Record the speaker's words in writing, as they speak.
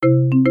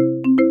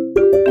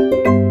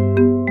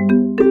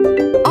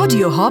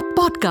Audio Hop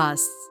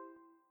Podcasts.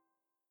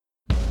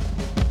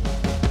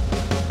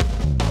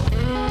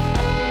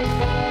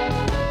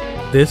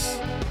 This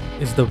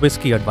is the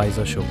Whisky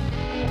Advisor show.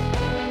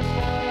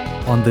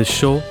 On this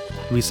show,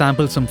 we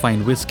sample some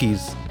fine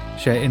whiskies,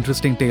 share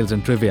interesting tales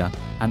and trivia,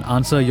 and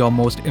answer your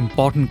most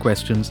important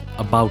questions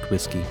about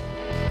whiskey.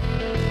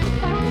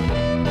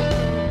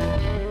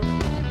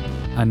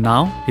 And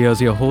now,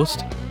 here's your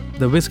host,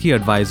 the Whisky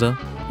Advisor,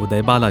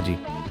 Uday Balaji.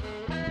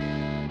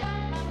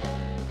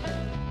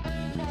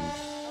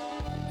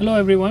 Hello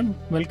everyone,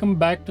 welcome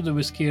back to the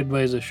Whisky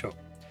Advisor show.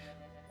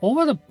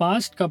 Over the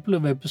past couple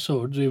of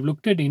episodes, we've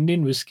looked at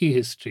Indian whiskey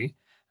history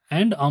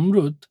and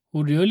Amrut,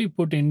 who really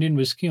put Indian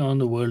whiskey on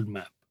the world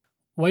map.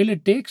 While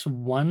it takes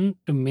one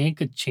to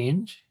make a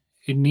change,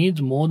 it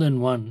needs more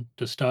than one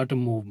to start a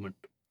movement.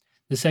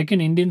 The second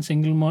Indian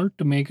single malt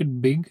to make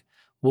it big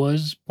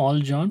was Paul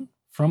John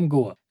from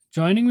Goa.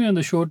 Joining me on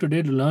the show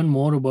today to learn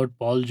more about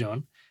Paul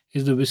John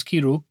is the whiskey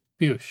rogue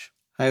Piyush.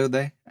 Hi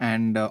Uday,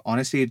 and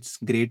honestly, it's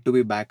great to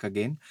be back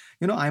again.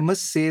 I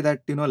must say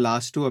that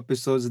last two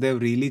episodes they've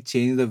really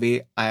changed the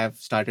way I have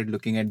started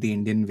looking at the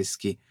Indian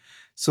whiskey.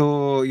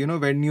 So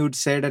when you'd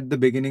said at the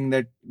beginning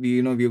that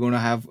we're going to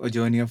have a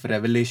journey of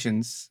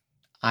revelations,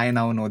 I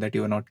now know that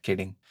you're not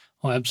kidding.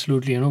 Oh,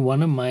 absolutely.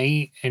 One of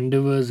my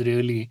endeavors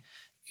really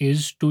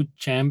is to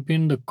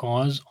champion the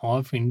cause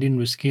of Indian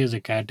whiskey as a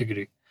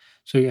category.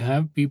 So you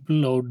have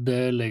people out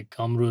there like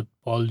Amrut,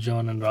 Paul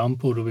John, and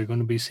Rampur, who we're going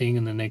to be seeing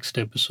in the next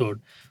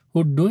episode,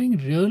 who are doing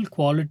real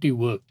quality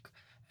work.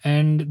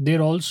 And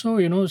they're also,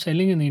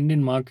 selling in the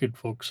Indian market,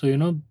 folks.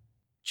 So,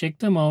 check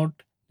them out.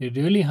 They're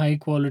really high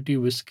quality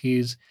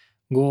whiskeys.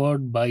 Go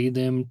out, buy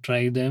them,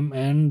 try them,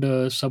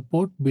 and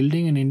support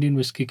building an Indian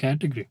whiskey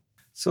category.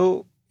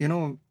 So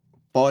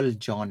Paul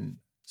John.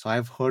 So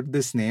I've heard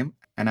this name,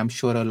 and I'm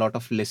sure a lot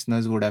of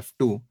listeners would have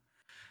too.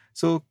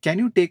 So can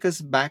you take us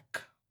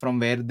back from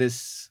where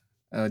this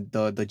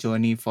the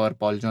journey for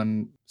Paul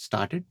John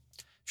started?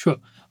 Sure.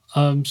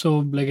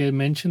 So, like I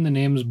mentioned the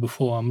names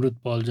before, Amrut,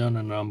 Paul John,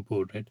 and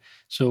Rampur, right?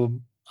 So,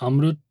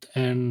 Amrut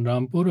and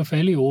Rampur are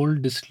fairly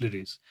old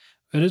distilleries,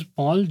 whereas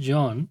Paul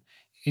John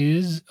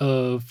is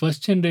a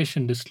first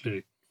generation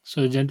distillery.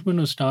 So, a gentleman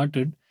who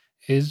started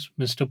is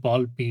Mr.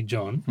 Paul P.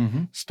 John,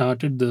 Mm-hmm.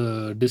 started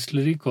the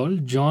distillery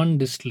called John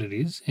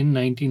Distilleries in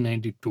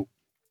 1992.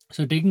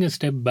 So, taking a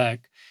step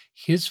back,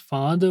 his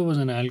father was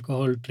an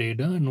alcohol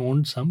trader and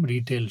owned some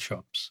retail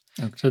shops.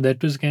 Okay. So,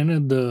 that was kind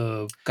of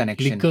the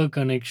Connection. liquor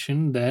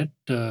connection that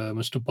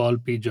Mr. Paul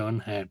P.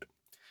 John had.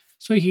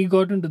 So, he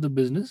got into the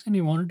business and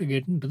he wanted to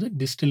get into the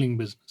distilling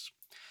business.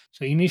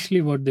 So, initially,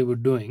 what they were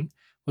doing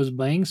was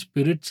buying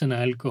spirits and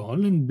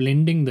alcohol and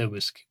blending their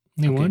whiskey.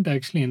 They Okay. weren't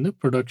actually in the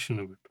production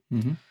of it.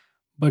 Mm-hmm.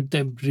 But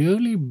the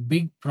really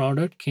big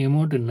product came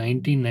out in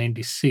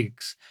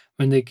 1996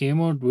 when they came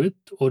out with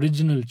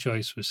original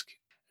choice whiskey.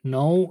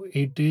 Now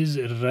it is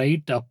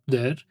right up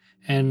there,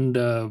 and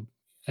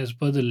as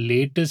per the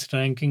latest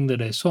ranking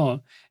that I saw,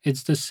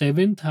 it's the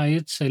seventh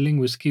highest selling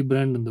whiskey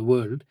brand in the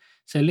world,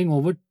 selling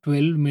over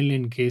 12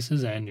 million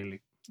cases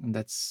annually.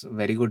 That's a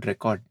very good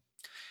record.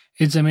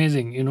 It's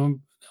amazing.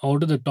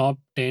 Out of the top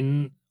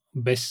 10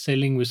 best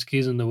selling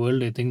whiskeys in the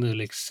world, I think there are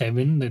like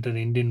seven that are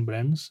Indian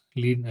brands,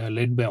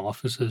 led by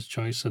Officer's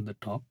Choice at the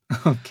top.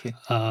 Okay.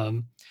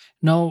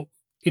 Now,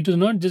 it was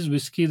not just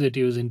whiskey that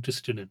he was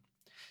interested in.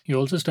 He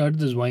also started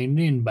this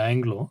winery in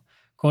Bangalore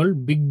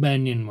called Big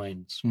Banyan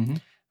Wines. Mm-hmm.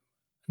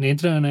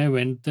 Netra and I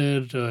went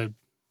there, I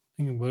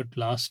think about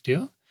last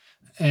year,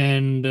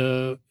 and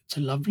it's a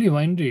lovely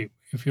winery.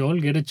 If you all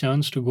get a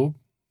chance to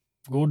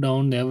go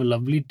down, they have a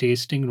lovely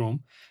tasting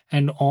room,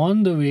 and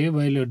on the way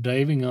while you're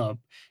driving up,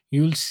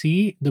 you'll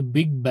see the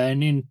big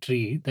banyan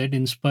tree that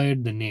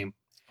inspired the name.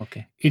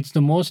 Okay. It's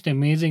the most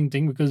amazing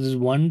thing because this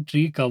one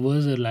tree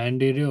covers a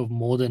land area of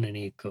more than an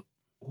acre.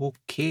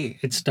 Okay.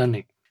 It's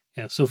stunning.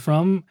 Yeah. So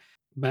from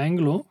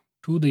Bangalore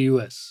to the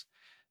US.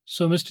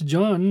 So Mr.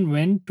 John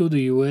went to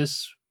the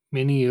US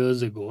many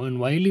years ago, and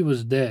while he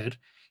was there,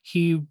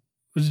 he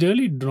was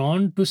really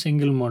drawn to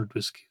single malt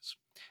whiskies.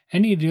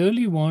 And he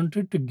really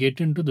wanted to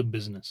get into the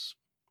business.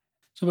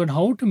 So, but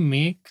how to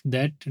make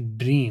that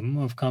dream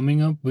of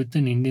coming up with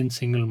an Indian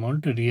single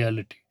malt a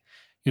reality?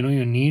 You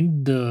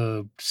need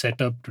the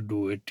setup to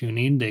do it, you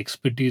need the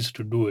expertise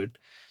to do it.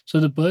 So,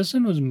 the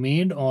person who's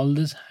made all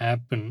this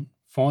happen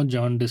for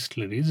John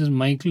Distilleries is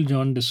Michael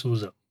John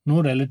D'Souza,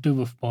 no relative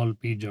of Paul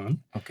P.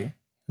 John. Okay.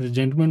 The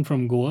gentleman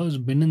from Goa who's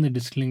been in the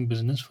distilling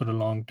business for a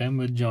long time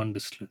with John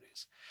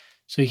Distilleries.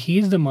 So,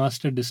 he's the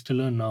master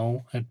distiller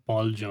now at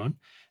Paul John,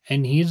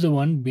 and he's the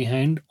one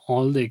behind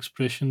all the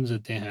expressions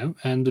that they have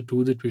and the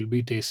two that we'll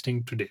be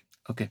tasting today.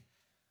 Okay.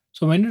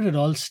 So, when did it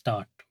all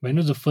start? When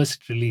was the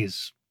first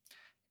release?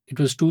 It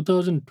was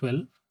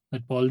 2012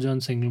 that Paul John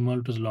Single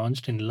Malt was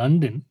launched in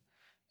London,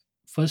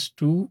 first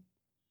to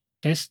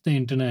test the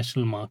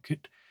international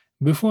market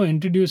before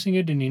introducing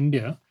it in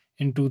India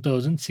in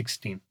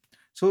 2016.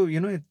 So,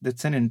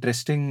 that's an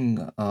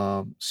interesting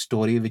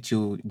story which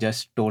you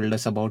just told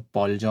us about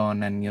Paul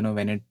John and,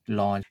 when it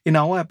launched. In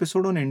our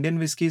episode on Indian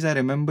whiskies, I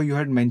remember you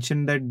had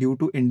mentioned that due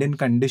to Indian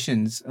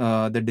conditions,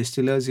 the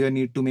distillers here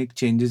need to make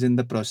changes in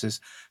the process.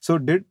 So,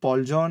 did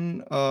Paul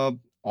John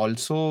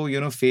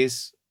also,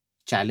 face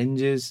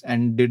challenges,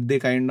 and did they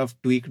kind of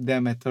tweak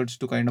their methods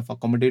to kind of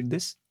accommodate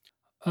this?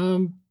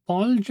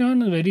 Paul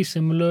John is very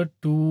similar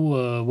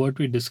to what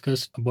we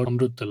discussed about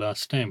Amrut the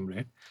last time,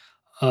 right?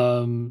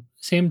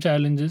 Same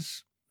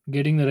challenges,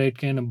 getting the right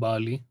kind of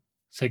barley.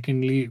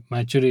 Secondly,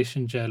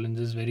 maturation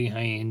challenges, very high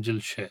angel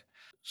share.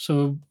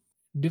 So,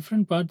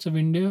 different parts of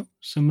India,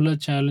 similar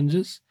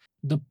challenges.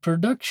 The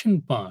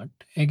production part,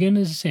 again,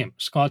 is the same,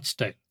 Scotch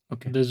style.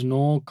 Okay. There's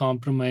no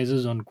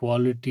compromises on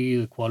quality.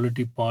 The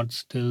quality pot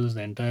stills,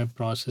 the entire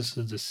process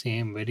is the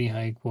same, very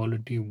high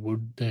quality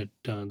wood that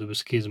the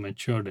whiskey is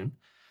matured in.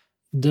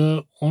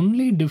 The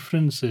only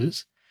difference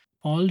is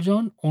Paul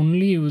John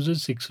only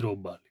uses 6 row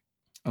barley.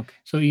 Okay.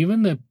 So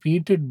even the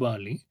peated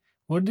barley,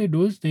 what they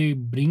do is they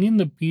bring in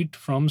the peat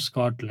from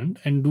Scotland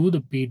and do the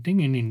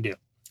peating in India.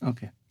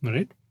 Okay.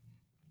 Right?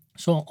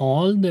 So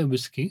all the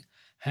whiskey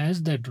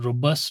has that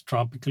robust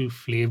tropical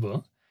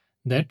flavor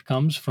that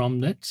comes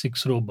from that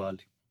 6 row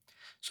barley.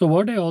 So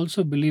what I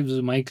also believe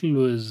is Michael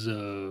was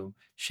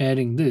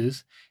sharing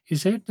this. He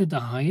said that the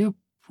higher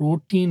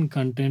protein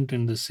content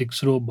in the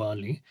 6 row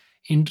barley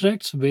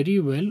interacts very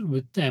well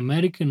with the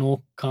American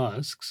oak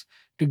casks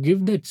to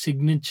give that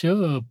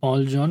signature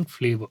Paul John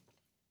flavor.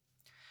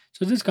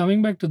 So just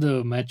coming back to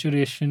the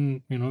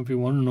maturation, if you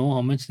want to know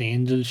how much the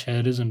angel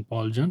share is in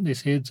Paul John, they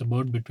say it's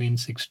about between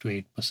 6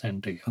 to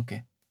 8% a year.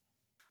 Okay.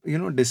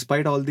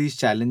 Despite all these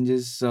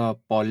challenges,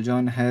 Paul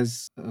John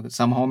has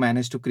somehow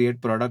managed to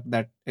create product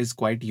that is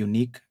quite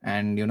unique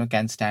and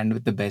can stand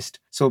with the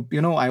best. So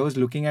I was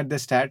looking at the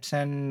stats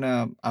and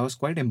I was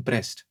quite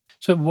impressed.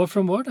 So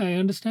from what I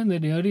understand,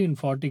 they're already in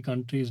 40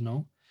 countries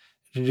now.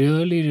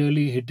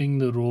 Really hitting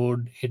the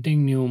road,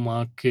 hitting new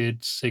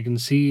markets. I can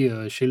see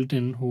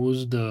Shilton,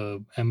 who's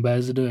the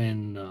ambassador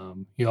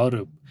in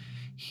Europe.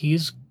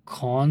 He's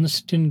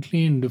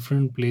constantly in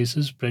different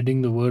places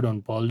spreading the word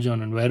on Paul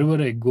John. And wherever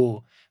I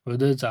go,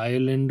 whether it's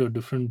Ireland or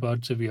different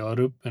parts of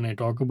Europe, and I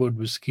talk about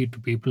whiskey to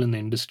people in the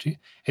industry,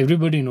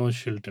 everybody knows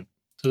Shilton.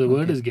 So the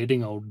word Okay. is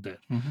getting out there.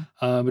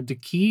 Mhm. But the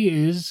key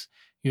is,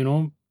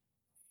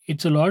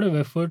 it's a lot of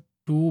effort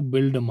to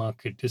build a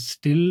market. It's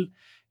still,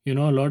 a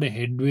lot of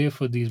headway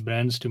for these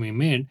brands to be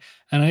made.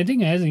 And I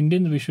think as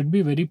Indians, we should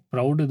be very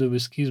proud of the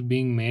whiskeys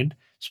being made,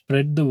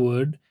 spread the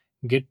word,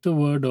 get the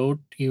word out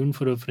even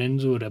for our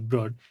friends who are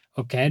abroad,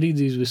 or carry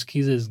these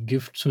whiskeys as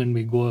gifts when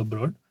we go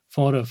abroad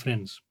for our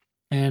friends.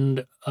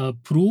 And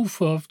proof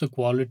of the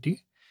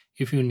quality,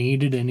 if you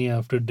needed any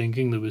after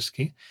drinking the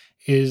whiskey,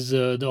 is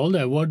all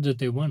the awards that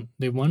they won.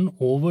 They won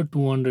over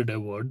 200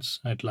 awards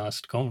at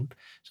last count.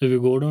 So if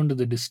you go down to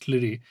the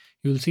distillery,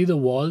 you'll see the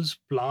walls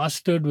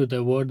plastered with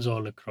awards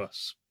all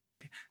across.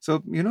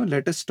 So,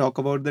 let us talk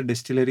about the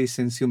distillery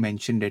since you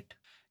mentioned it.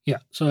 Yeah,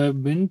 so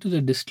I've been to the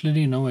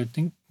distillery now, I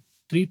think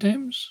 3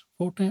 times,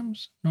 4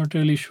 times, not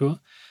really sure.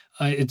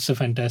 It's a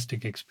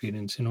fantastic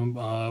experience.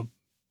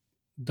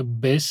 The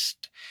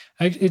best.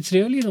 It's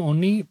really the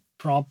only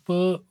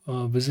proper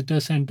visitor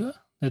center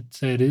that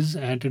there is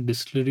at a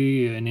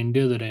distillery in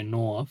India that I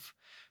know of.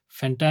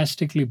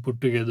 Fantastically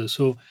put together.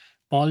 So,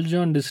 Paul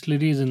John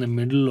Distillery is in the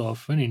middle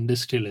of an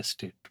industrial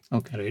estate.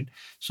 Okay. Right.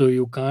 So,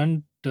 you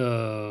can't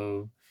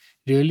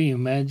really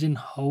imagine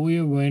how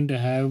you're going to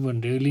have a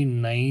really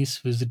nice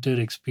visitor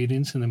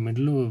experience in the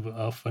middle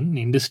of an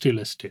industrial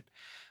estate.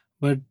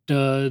 But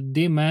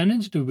they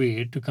managed a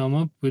way to come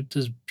up with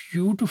this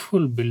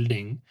beautiful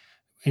building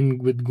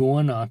with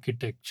Goan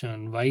architecture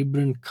and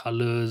vibrant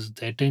colors,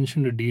 the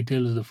attention to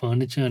details, the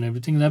furniture and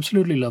everything is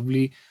absolutely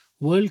lovely.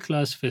 World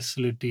class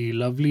facility,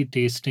 lovely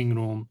tasting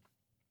room,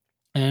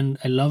 and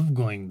I love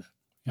going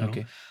there.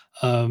 Okay.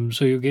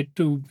 So you get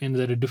to, and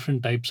there are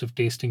different types of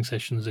tasting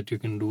sessions that you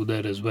can do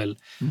there as well.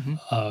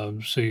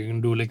 So you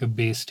can do like a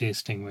base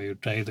tasting where you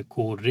try the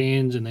core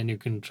range, and then you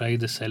can try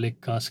the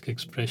select cask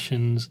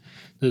expressions.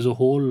 There's a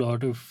whole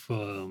lot of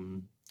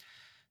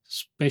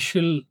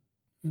special.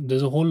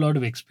 There's a whole lot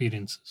of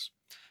experiences,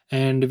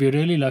 and if you're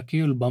really lucky,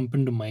 you'll bump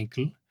into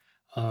Michael,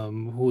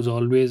 who's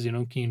always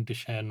keen to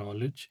share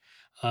knowledge.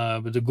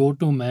 But the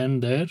go-to man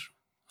there,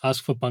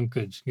 ask for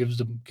Pankaj.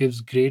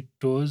 Gives great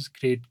tours,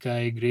 great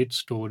guy, great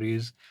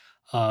stories.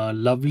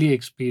 Lovely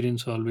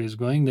experience always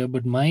going there.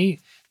 But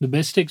the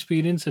best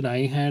experience that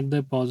I had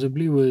there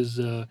possibly was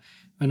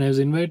when I was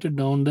invited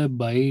down there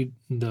by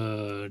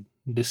the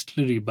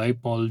distillery by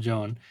Paul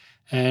John,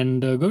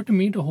 and got to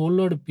meet a whole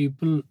lot of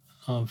people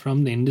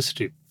from the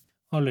industry.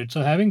 All right.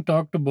 So having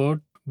talked about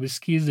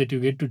whiskeys that you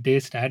get to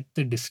taste at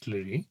the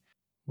distillery,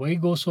 why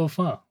go so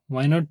far?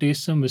 Why not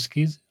taste some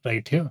whiskeys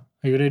right here?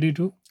 Are you ready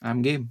to?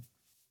 I'm game.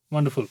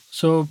 Wonderful.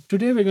 So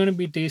today we're going to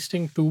be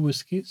tasting 2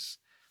 whiskeys.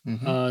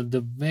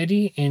 The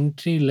very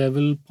entry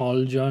level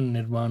Paul John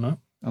Nirvana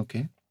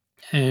Okay.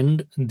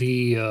 and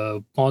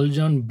the Paul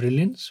John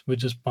Brilliance,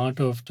 which is part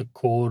of the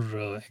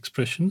core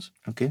expressions.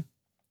 Okay.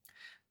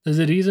 There's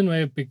a reason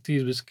why I picked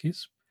these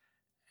whiskies,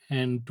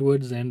 and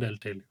towards the end, I'll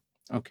tell you.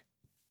 Okay.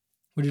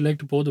 Would you like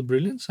to pour the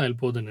Brilliance? I'll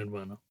pour the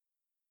Nirvana.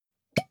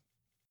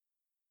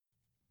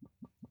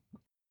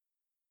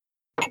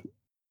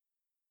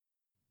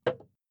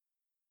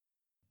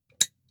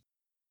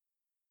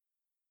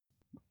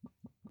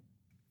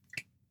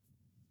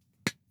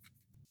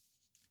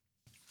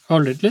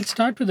 All right, let's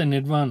start with the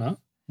Nirvana.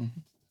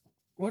 Mhm.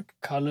 What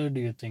color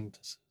do you think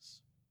this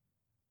is?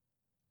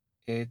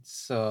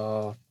 It's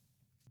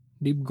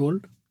Deep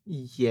gold?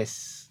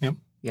 yes. Yep.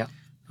 Yeah.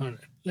 All right,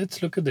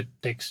 let's look at the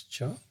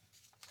texture.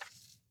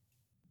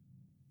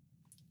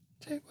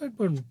 Say what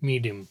about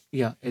medium?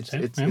 Yeah. Say,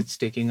 yeah. It's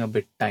taking a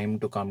bit time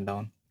to come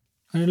down.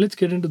 All right, let's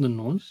get into the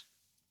nose.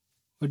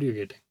 What are you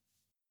getting?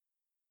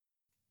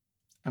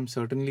 I'm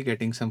certainly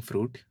getting some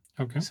fruit,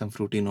 Okay. some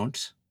fruity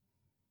notes,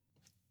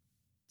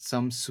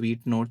 some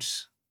sweet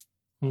notes.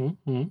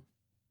 Mm-hmm.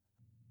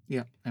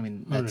 Yeah. I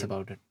mean, that's Alright.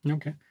 about it.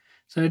 Okay.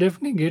 So I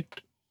definitely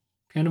get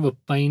kind of a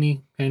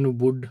piney, kind of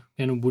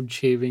wood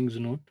shavings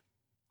note.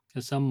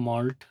 There's some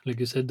malt, like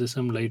you said, there's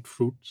some light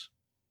fruits.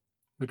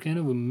 But kind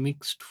of a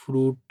mixed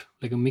fruit,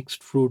 like a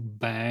mixed fruit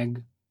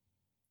bag.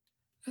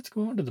 Let's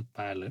go on to the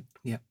palate.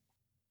 Yeah.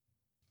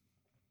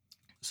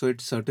 So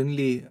it's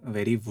certainly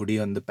very woody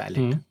on the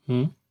palate.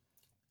 Mm-hmm.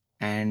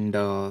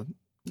 And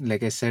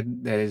like I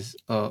said, there is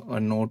a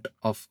note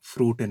of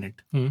fruit in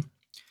it.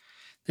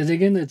 There's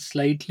again that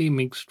slightly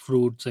mixed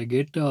fruits. I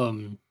get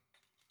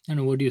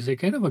what do you say,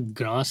 kind of a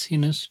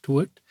grassiness to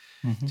it.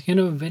 Mhm. It's kind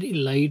of very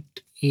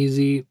light,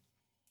 easy.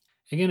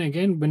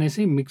 Again, when I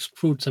say mixed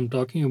fruits, I'm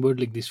talking about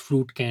like these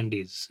fruit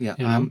candies. Yeah,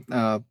 you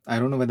know? I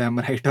don't know whether I'm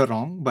right or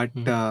wrong, but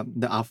Mhm.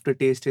 the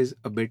aftertaste is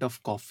a bit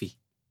of coffee.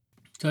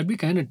 So I'd be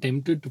kind of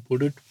tempted to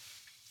put it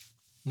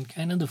in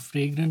kind of the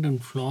fragrant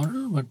and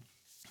floral, but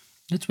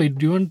let's wait.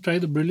 Do you want to try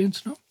the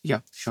Brilliance now?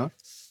 Yeah, sure.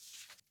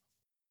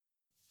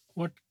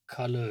 What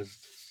color is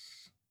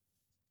this?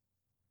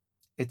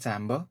 It's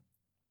amber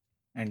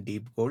and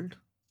deep gold.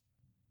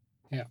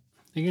 Yeah.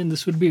 Again,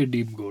 this would be a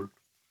deep gold.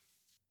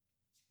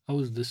 How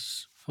is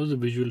this? How's the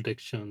visual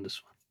texture on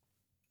this one?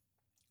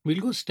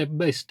 We'll go step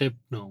by step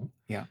now,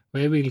 Yeah,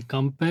 where we'll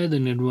compare the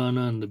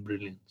Nirvana and the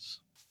Brilliance.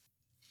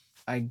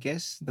 I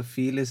guess the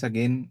feel is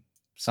again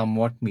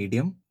somewhat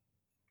medium.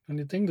 And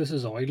you think this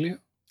is oilier?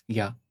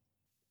 Yeah,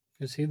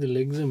 You see the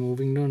legs are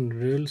moving down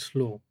real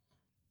slow.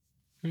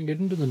 Can you get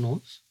into the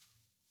nose?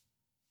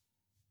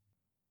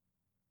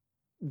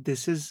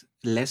 this is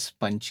less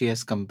punchy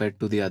as compared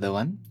to the other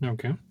one.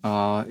 Okay.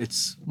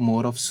 It's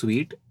more of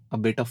sweet, a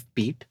bit of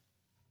peat,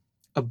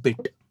 a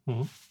bit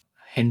Mhm.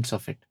 hints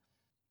of it.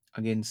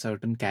 Again,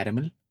 certain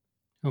caramel.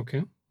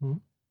 Okay.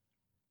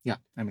 Yeah,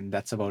 I mean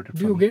that's about it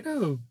Do for you me. get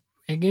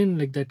again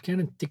like that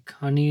kind of thick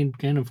honey,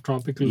 kind of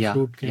tropical Yeah,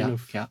 fruit kind yeah,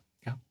 of? yeah,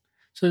 yeah.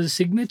 So the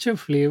signature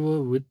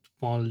flavor with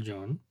Paul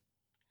John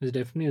is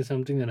definitely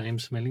something that I'm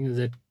smelling is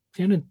that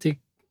kind of thick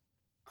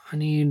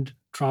honeyed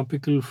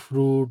tropical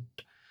fruit,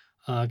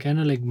 kind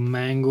of like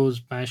mangoes,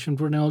 passion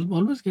fruit. And I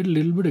almost get a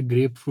little bit of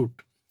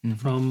grapefruit Mhm.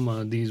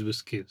 from these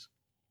whiskies.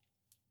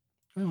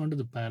 I onto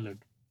the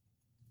palate.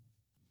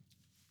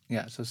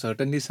 Yeah, so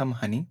certainly some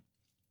honey,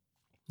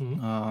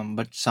 Mhm.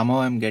 but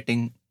somehow I'm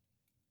getting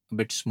a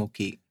bit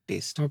smoky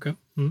taste. Okay.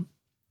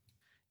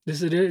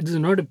 This is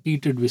not a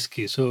peated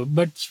whiskey, so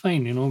but it's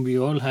fine. We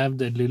all have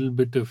that little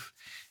bit of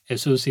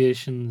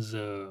associations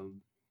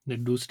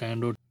that do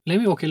stand out.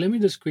 Let me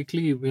just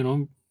quickly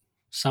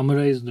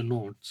summarize the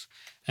notes,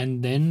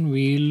 and then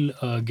we'll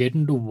get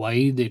into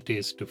why they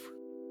taste different.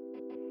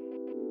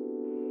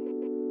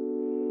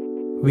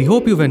 We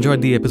hope you've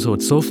enjoyed the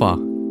episode so far.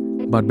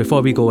 But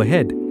before we go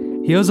ahead,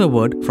 here's a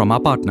word from our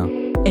partner.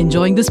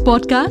 Enjoying this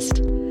podcast?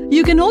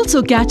 You can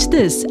also catch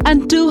this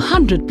and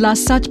 200 plus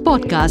such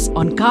podcasts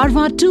on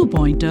Carva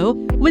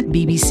 2.0 with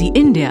BBC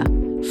India,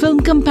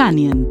 Film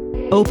Companion,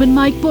 Open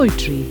Mic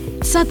Poetry,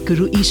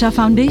 Sadhguru Isha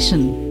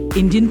Foundation,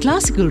 Indian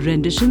classical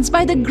renditions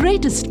by the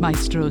greatest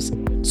maestros,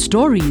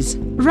 stories,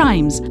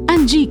 rhymes,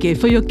 and GK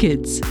for your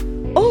kids.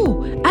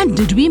 Oh, and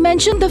did we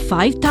mention the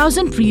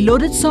 5,000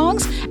 preloaded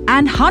songs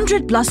and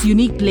 100 plus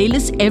unique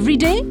playlists every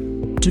day?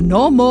 To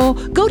know more,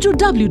 go to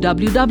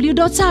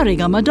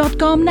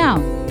www.saregama.com now.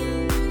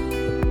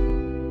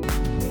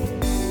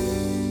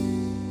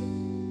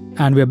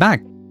 And we're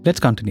back. Let's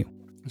continue.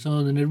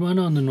 So the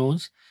Nirvana on the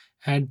nose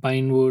had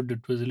pine wood.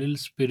 It was a little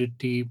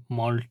spirity,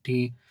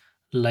 malty,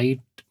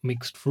 light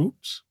mixed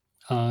fruits.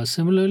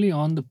 Similarly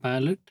on the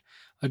palate,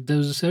 there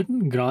was a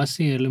certain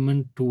grassy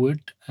element to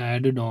it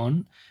added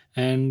on.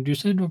 And you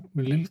said a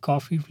little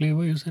coffee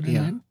flavor, you said,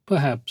 Yeah. and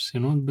perhaps,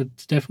 but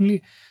it's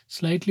definitely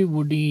slightly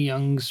woody,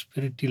 young,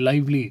 spirity,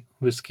 lively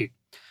whiskey.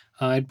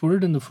 I'd put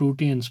it in the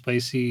fruity and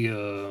spicy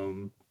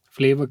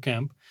flavor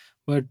camp,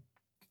 but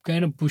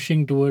kind of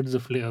pushing towards the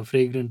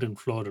fragrant and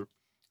floral.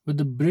 With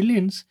the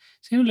Brilliance,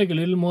 seems like a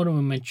little more of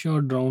a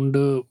matured,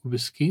 rounder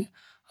whiskey.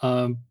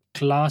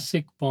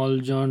 Classic Paul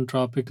John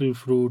tropical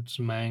fruits,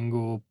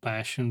 mango,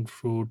 passion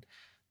fruit,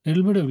 a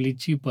little bit of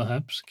lychee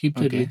perhaps. Keep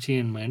that Okay. lychee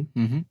in mind.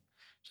 Mm-hmm.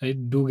 So I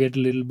do get a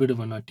little bit of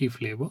a nutty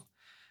flavor.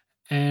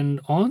 And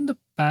on the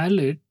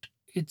palate,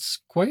 it's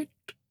quite,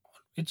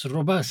 it's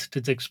robust,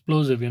 it's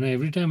explosive.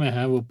 Every time I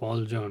have a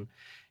Paul John,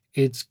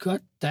 it's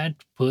got that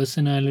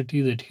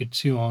personality that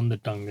hits you on the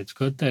tongue. It's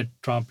got that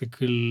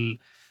tropical,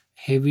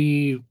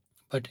 heavy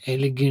but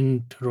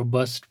elegant,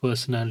 robust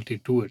personality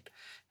to it.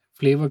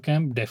 Flavor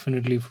camp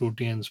definitely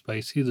fruity and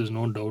spicy. There's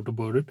no doubt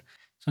about it.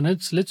 So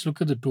let's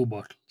look at the two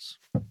bottles.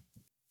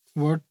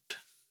 What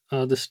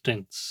are the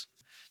strengths?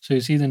 So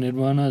you see the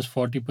Nirvana is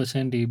 40%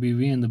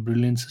 ABV and the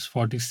Brilliance is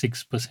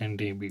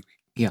 46% ABV.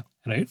 Yeah.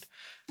 Right?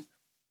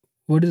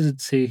 What does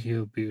it say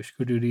here, Piyush?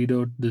 Could you read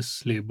out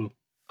this label?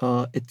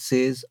 It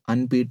says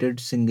unpeated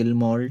single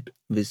malt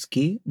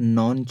whiskey,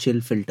 non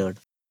chill filtered.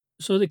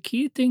 So the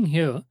key thing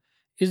here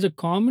is the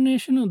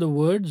combination of the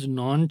words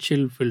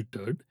non-chill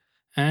filtered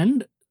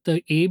and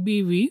the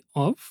ABV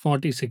of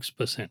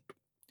 46%.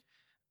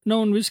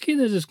 Now in whiskey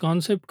there's this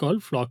concept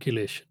called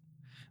flocculation.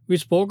 We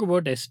spoke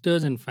about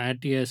esters and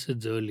fatty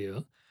acids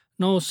earlier.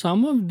 Now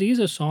some of these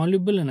are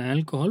soluble in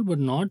alcohol but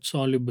not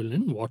soluble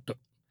in water.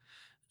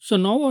 So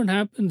now what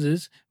happens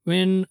is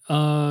when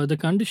the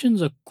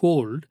conditions are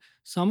cold,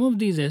 some of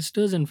these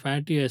esters and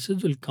fatty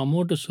acids will come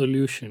out of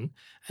solution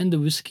and the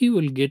whiskey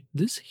will get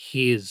this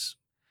haze.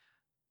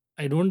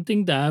 I don't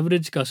think the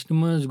average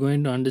customer is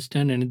going to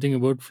understand anything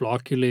about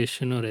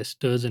flocculation or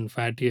esters and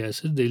fatty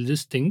acids. They'll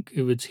just think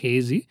if it's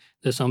hazy,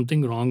 there's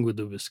something wrong with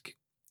the whiskey.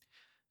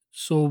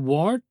 So,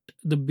 what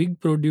the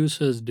big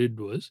producers did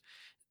was,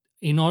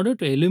 in order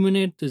to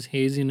eliminate this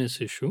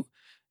haziness issue,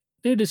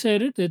 they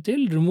decided that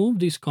they'll remove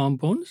these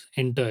compounds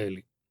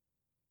entirely.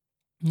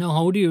 Now,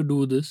 how do you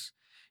do this?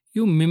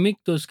 You mimic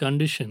those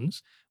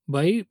conditions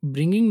by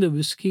bringing the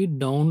whiskey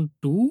down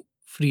to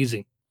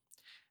freezing,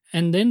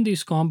 and then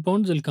these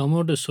compounds will come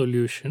out a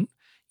solution.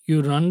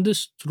 You run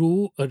this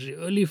through a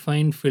really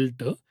fine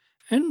filter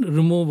and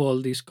remove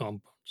all these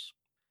compounds.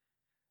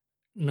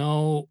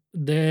 Now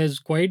there's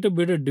quite a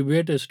bit of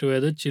debate as to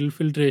whether chill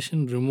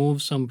filtration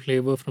removes some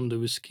flavor from the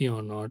whiskey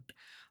or not.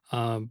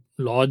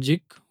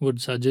 Logic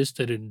would suggest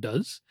that it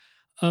does,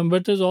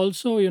 but there's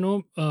also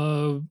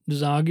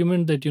this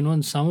argument that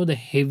in some of the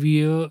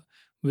heavier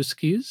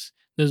whiskies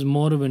there's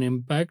more of an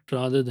impact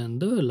rather than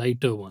the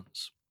lighter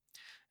ones.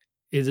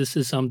 This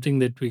is something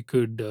that we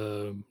could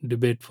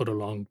debate for a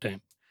long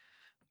time.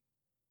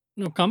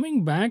 Now,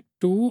 coming back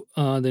to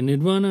the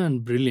Nirvana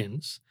and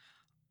Brilliance,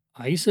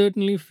 I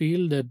certainly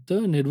feel that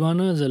the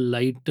Nirvana is a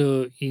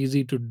lighter,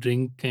 easy to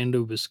drink kind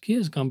of whiskey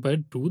as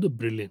compared to the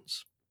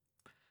Brilliance.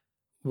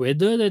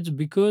 Whether that's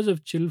because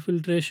of chill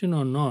filtration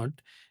or not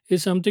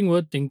is something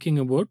worth thinking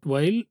about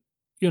while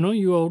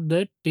you out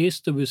there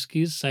taste the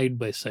whiskies side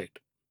by side.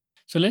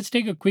 So let's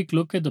take a quick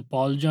look at the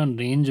Paul John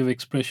range of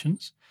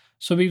expressions.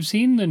 So we've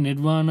seen the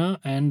Nirvana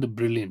and the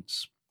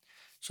Brilliance.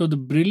 So the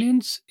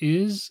Brilliance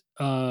is,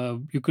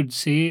 you could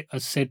say,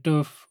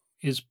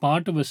 is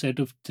part of a set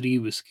of three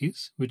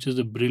whiskies, which is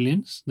the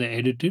Brilliance, the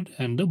Edited,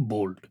 and the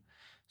Bold.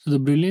 So the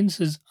Brilliance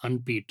is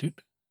unpeated,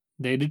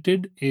 the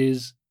Edited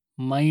is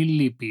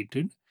mildly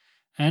peated,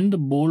 and the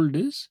Bold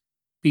is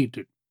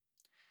peated.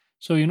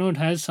 So it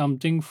has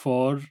something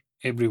for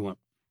everyone.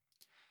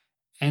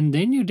 And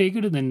then you take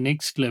it to the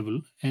next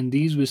level, and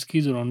these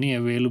whiskies are only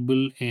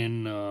available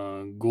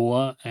in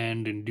Goa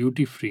and in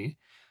duty free.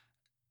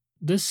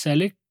 The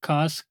Select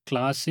Cask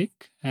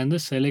Classic and the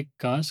Select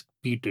Cask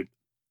Peated.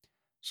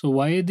 So,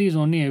 why are these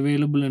only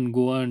available in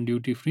Goa and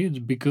duty free? It's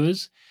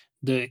because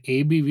the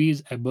ABV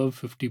is above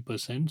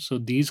 50%. So,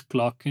 these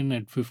clock in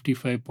at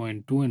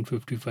 55.2 and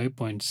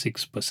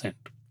 55.6%.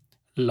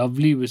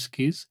 Lovely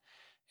whiskies.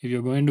 If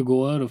you're going to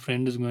Goa or a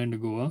friend is going to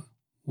Goa,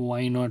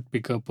 why not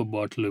pick up a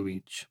bottle of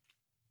each?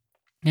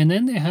 And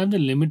then they have the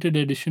limited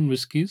edition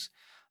whiskies.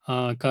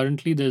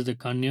 Currently, there's the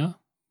Kanya,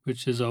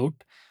 which is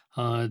out.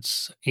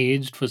 It's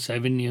aged for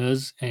 7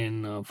 years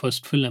in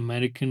first fill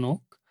American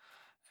oak,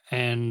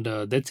 and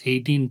that's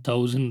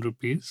 18,000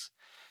 rupees.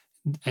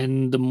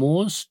 And the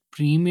most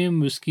premium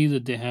whiskey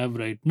that they have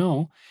right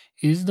now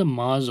is the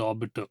Mars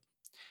Orbiter,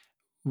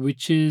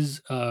 which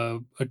is a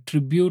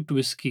tribute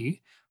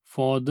whiskey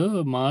for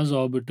the Mars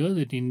Orbiter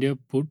that India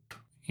put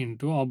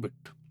into orbit.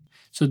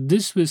 So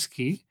this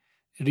whiskey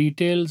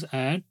retails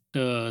at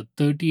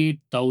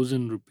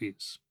 38,000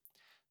 rupees.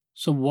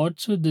 So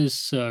what's with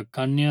this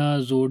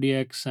Kanya,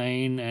 zodiac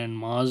sign, and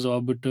Mars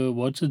orbiter?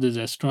 What's with this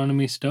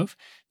astronomy stuff?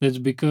 That's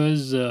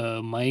because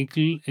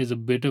Michael is a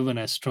bit of an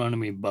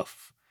astronomy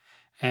buff,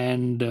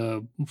 and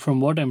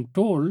from what I'm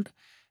told,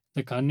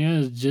 the Kanya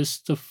is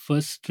just the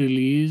first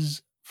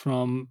release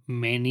from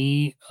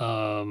many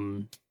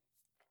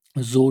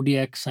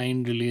zodiac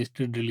sign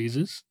related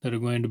releases that are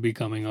going to be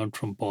coming out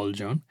from Paul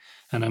John,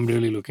 and I'm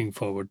really looking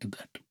forward to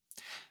that.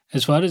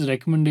 As far as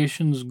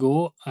recommendations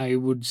go, I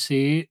would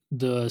say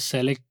the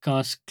Select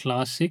Cask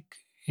Classic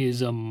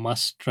is a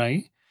must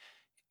try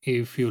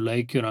if you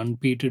like your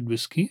unpeated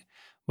whiskey.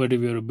 But if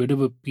you're a bit of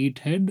a peat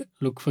head,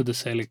 look for the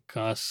Select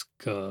Cask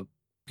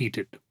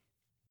Peated.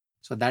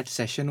 So that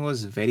session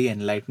was very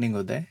enlightening,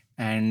 Uday.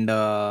 And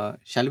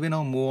shall we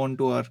now move on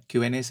to our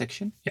Q&A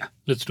section? Yeah,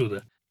 let's do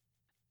that.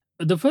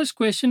 The first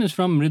question is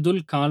from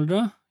Mridul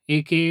Kalra,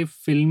 aka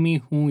Filmy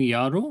Hu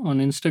Yaro on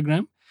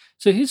Instagram.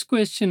 So his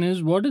question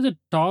is, what are the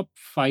top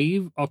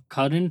five or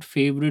current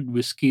favorite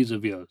whiskies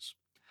of yours?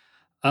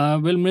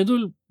 Well,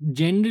 Mridul,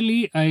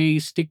 generally I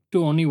stick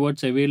to only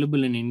what's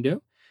available in India.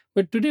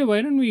 But today,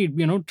 why don't we,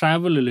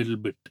 travel a little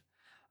bit?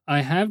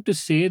 I have to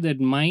say that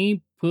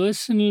my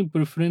personal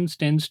preference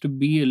tends to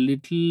be a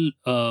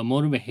little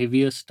more of a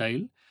heavier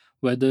style,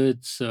 whether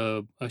it's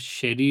a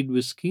sherried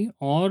whiskey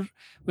or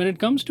when it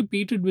comes to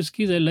peated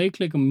whiskies, I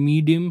like a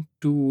medium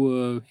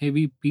to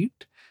heavy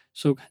peat.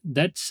 So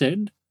that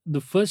said,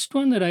 the first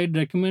one that I'd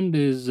recommend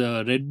is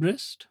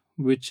Redbreast,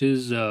 which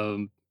is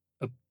a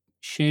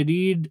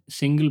sherried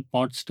single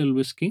pot still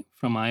whiskey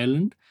from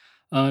Ireland.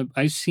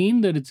 I've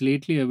seen that it's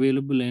lately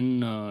available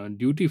in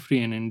duty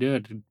free in India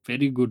at a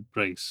very good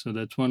price, so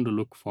that's one to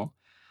look for.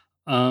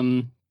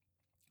 Um,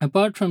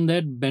 Apart from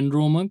that,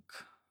 Benromac,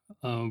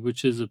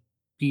 which is a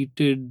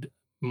peated,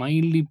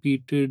 mildly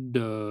peated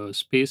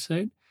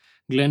Speyside,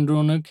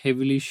 Glendronach,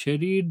 heavily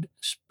sherried,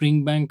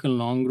 Springbank and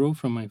Longrow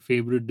from my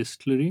favorite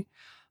distillery,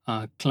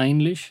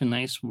 Kleinlich, a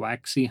nice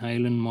waxy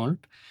Highland malt,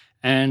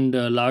 and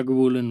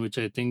Lagavulin, which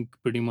I think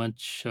pretty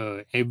much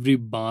every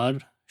bar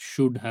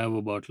should have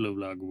a bottle of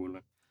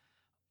Lagavulin.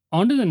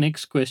 On to the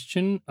next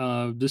question.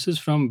 This is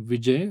from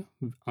Vijay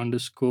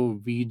underscore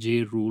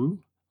VJ Rule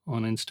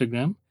on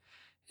Instagram.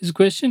 His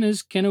question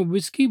is, can a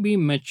whiskey be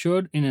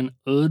matured in an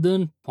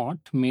earthen pot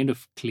made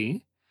of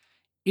clay?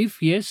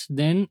 If yes,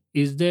 then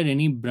is there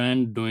any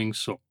brand doing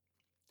so?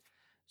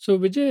 So,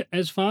 Vijay,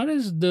 as far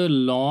as the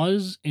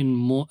laws in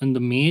the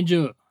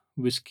major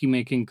whiskey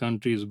making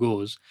countries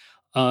goes,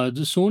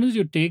 as soon as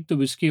you take the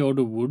whiskey out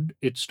of wood,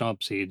 it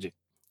stops aging.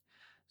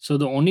 So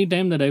the only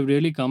time that I've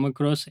really come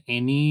across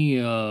any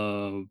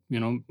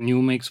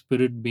new make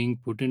spirit being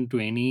put into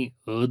any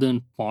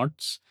earthen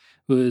pots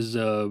was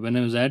when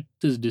I was at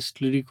this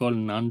distillery called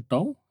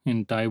Nantau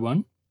in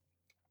Taiwan,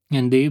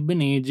 and they've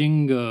been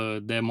aging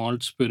their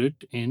malt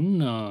spirit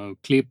in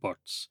clay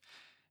pots.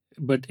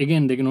 But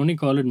again, they can only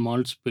call it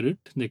malt spirit;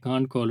 they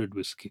can't call it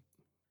whiskey.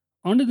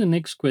 On to the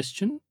next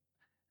question.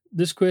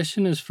 This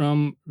question is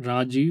from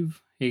Rajiv,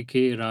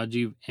 aka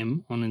Rajiv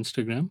M, on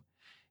Instagram.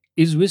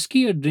 Is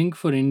whiskey a drink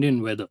for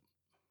Indian weather?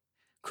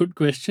 Good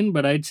question,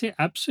 but I'd say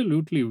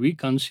absolutely. We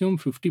consume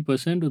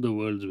 50% of the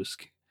world's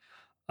whiskey.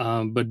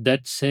 But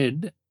that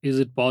said, is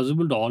it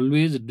possible to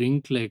always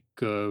drink like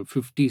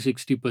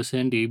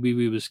 50-60%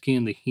 ABV whiskey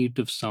in the heat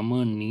of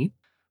summer neat?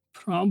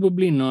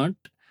 Probably not.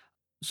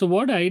 So,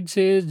 what I'd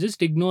say is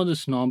just ignore the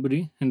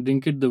snobbery and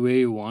drink it the way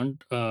you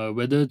want,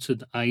 whether it's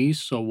with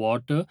ice or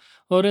water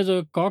or as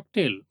a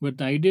cocktail. But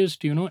the idea is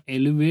to,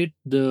 elevate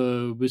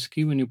the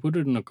whiskey when you put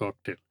it in a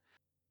cocktail.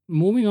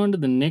 Moving on to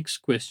the next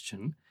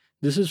question.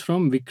 This is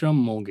from Vikram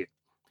Moge.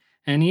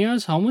 And he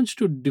asks, how much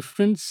do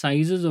different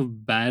sizes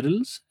of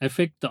barrels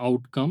affect the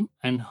outcome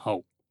and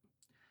how?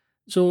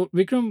 So,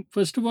 Vikram,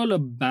 first of all, a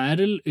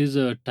barrel is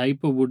a type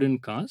of wooden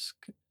cask.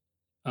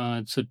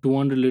 It's a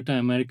 200-liter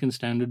American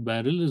Standard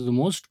barrel. Is the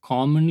most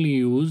commonly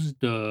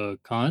used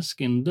cask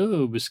in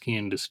the whiskey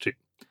industry.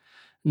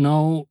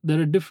 Now,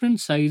 there are different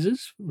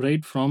sizes,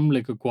 right from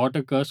like a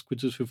quarter cask,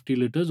 which is 50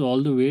 liters,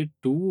 all the way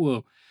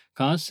to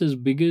casks as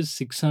big as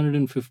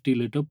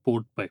 650-liter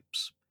port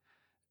pipes.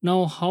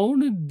 Now, how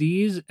did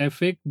these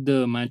affect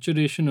the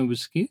maturation of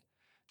whiskey?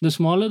 The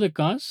smaller the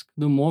cask,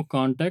 the more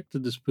contact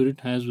that the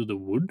spirit has with the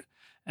wood,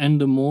 and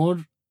the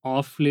more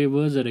off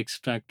flavors are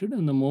extracted,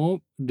 and the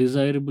more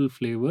desirable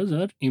flavors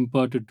are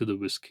imparted to the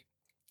whiskey.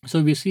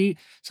 So, we see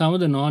some of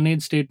the non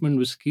age statement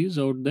whiskies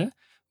out there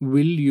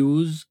will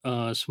use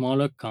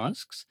smaller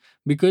casks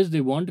because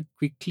they want to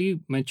quickly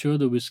mature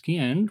the whiskey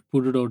and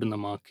put it out in the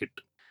market.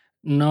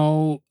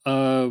 Now,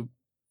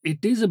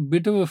 it is a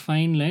bit of a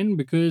fine line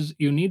because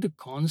you need to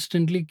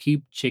constantly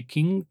keep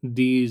checking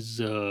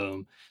these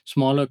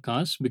smaller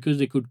casks because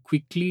they could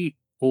quickly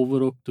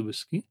overoak the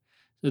whiskey.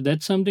 So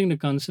that's something to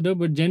consider.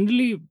 But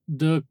generally,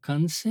 the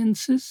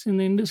consensus in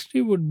the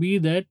industry would be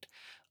that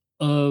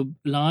a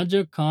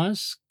larger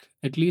cask,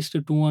 at least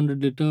a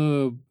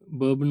 200-liter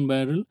bourbon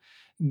barrel,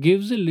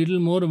 gives a little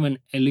more of an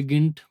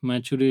elegant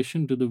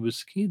maturation to the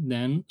whiskey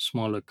than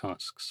smaller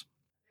casks.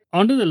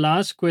 On to the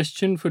last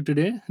question for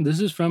today. This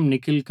is from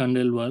Nikhil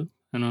Kandelwal.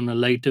 And on a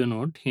lighter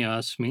note, he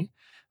asks me,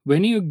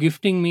 when are you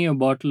gifting me a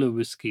bottle of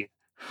whiskey?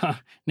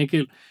 Ha,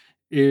 Nikhil,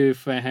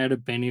 if I had a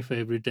penny for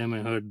every time I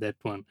heard that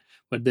one.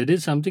 But that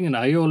is something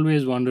that I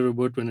always wonder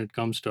about when it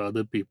comes to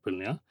other people.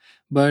 Yeah.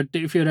 But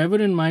if you're ever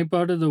in my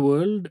part of the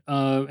world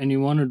and you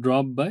want to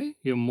drop by,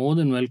 you're more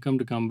than welcome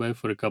to come by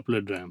for a couple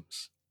of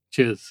drams.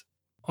 Cheers.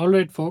 All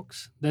right,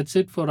 folks. That's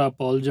it for our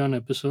Paul John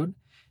episode.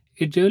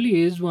 It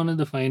really is one of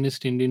the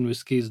finest Indian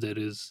whiskies there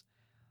is.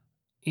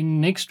 In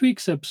next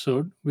week's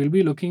episode, we'll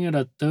be looking at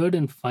our third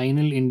and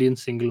final Indian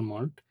single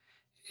malt.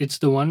 It's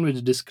the one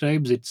which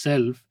describes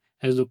itself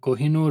as the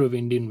Kohinoor of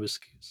Indian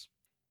whiskies.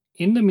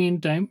 In the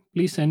meantime,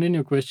 please send in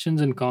your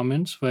questions and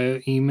comments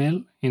via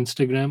email,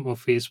 Instagram, or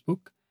Facebook,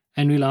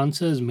 and we'll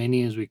answer as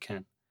many as we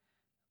can.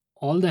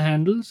 All the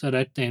handles are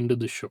at the end of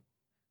the show.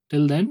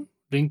 Till then,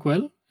 drink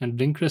well and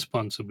drink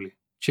responsibly.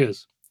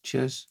 Cheers.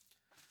 Cheers.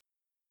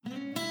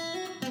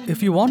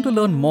 If you want to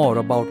learn more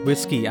about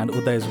whiskey and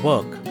Uday's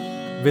work,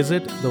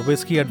 visit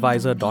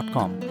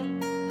thewhiskeyadvisor.com.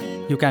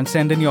 You can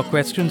send in your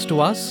questions to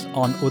us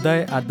on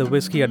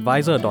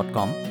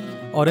uday@thewhiskeyadvisor.com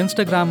or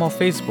Instagram or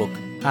Facebook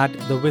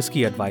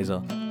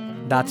 @thewhiskeyadvisor.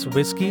 That's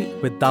whiskey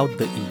without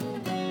the E.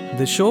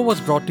 The show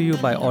was brought to you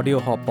by Audio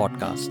Hop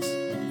Podcasts.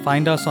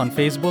 Find us on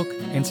Facebook,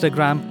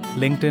 Instagram,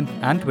 LinkedIn,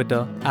 and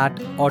Twitter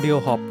 @Audio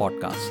Hop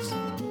Podcasts.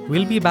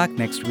 We'll be back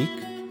next week.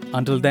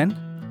 Until then,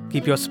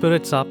 keep your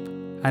spirits up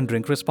and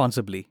drink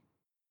responsibly.